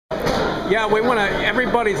Yeah, we want to.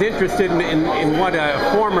 Everybody's interested in what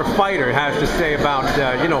a former fighter has to say about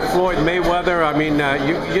Floyd Mayweather. I mean,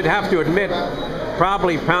 you'd have to admit,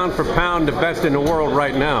 probably pound for pound, the best in the world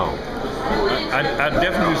right now. I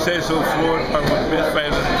definitely say so. Floyd, probably one of the best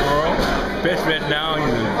fighters in the world. Best right now.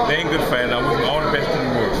 He's a dang good fighter. I wish him all the best in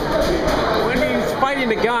the world. When he's fighting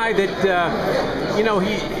a guy that, he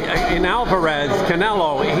in Alvarez,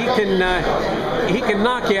 Canelo, he can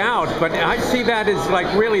knock you out. But I see that as like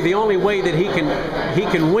really the only way that he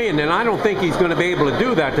can win. And I don't think he's going to be able to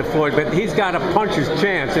do that to Floyd. But he's got a puncher's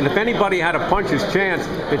chance. And if anybody had a puncher's chance,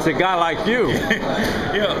 it's a guy like you.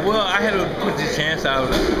 Yeah, well, I had a puncher's chance. I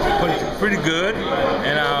was punched pretty good,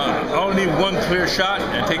 and I only need one clear shot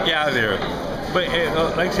and take you out of there. But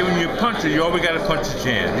like I said, when you're a puncher, you always got a puncher's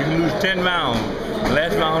chance. You can lose 10 rounds, the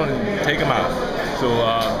last round, and take him out. So,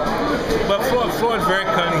 but Floyd's very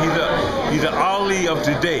cunning. He's an Ali of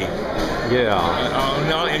today. Yeah.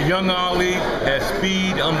 A young Ali has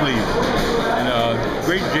speed, unbelievable, and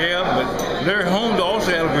great jab. But Larry Holmes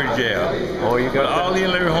also had a great jab. Oh, you got. But Ali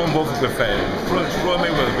and Larry Holmes both are good fighters. Floyd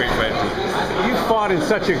Mayweather was a great fighter too. You fought in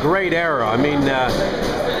such a great era. I mean,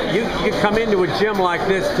 you come into a gym like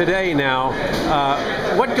this today now.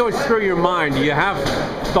 What goes through your mind? Do you have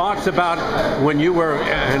thoughts about when you were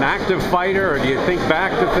an active fighter, or do you think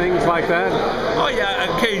back to things like that? Oh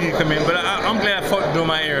yeah, occasionally come in, but I'm glad I fought during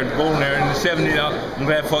my era, the golden era in the 70s. I'm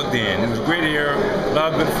glad I fought then. It was a great era, a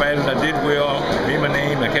lot of good fighters. I did well, made my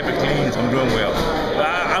name, I kept it clean, so I'm doing well. But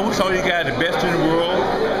I wish all these guys the best in the world.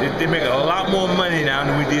 They make a lot more money now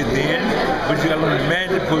than we did then, but you got to learn to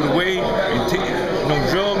manage it, put it away, and take no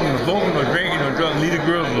drugs, no smoking, no drinking, no drugs, leave the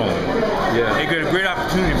girls alone. Yeah. They got a great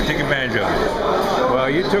opportunity to take advantage of it. Well,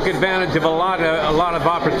 you took advantage of a lot of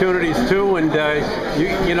opportunities too, and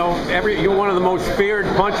you're one of the most feared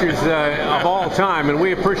punchers of all time, and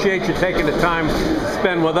we appreciate you taking the time to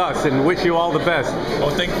spend with us, and wish you all the best.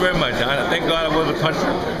 Well, thank you very much. I thank God I was a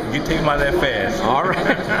puncher. You take him out that fast. All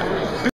right.